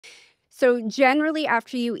So generally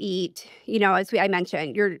after you eat, I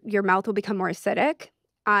mentioned, your mouth will become more acidic.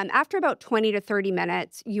 After about 20 to 30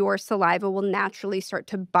 minutes, your saliva will naturally start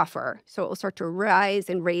to buffer. So it will start to rise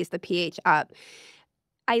and raise the pH up.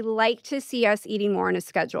 I like to see us eating more on a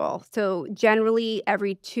schedule. So generally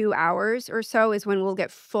every 2 hours or so is when we'll get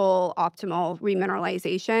full optimal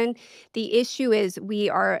remineralization. The issue is we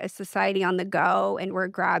are a society on the go and we're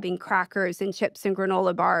grabbing crackers and chips and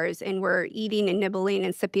granola bars and we're eating and nibbling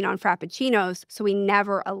and sipping on frappuccinos. So we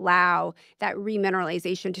never allow that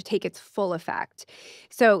remineralization to take its full effect.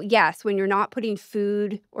 So yes, when you're not putting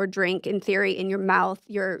food or drink in theory in your mouth,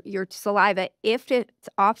 your saliva, if it's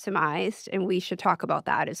optimized, and we should talk about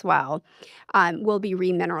that as well, will be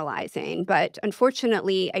remineralizing. But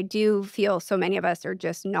unfortunately, I do feel so many of us are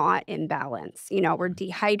just not in balance. We're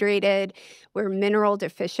dehydrated, we're mineral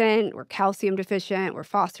deficient, we're calcium deficient, we're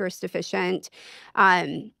phosphorus deficient.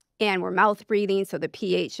 And we're mouth breathing, so the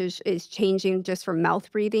pH is changing just from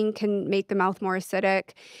mouth breathing can make the mouth more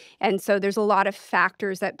acidic. And so there's a lot of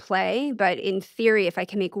factors at play, but in theory, if I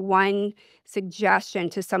can make one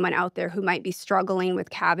suggestion to someone out there who might be struggling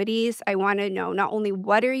with cavities, I want to know not only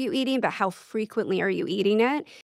what are you eating, but how frequently are you eating it?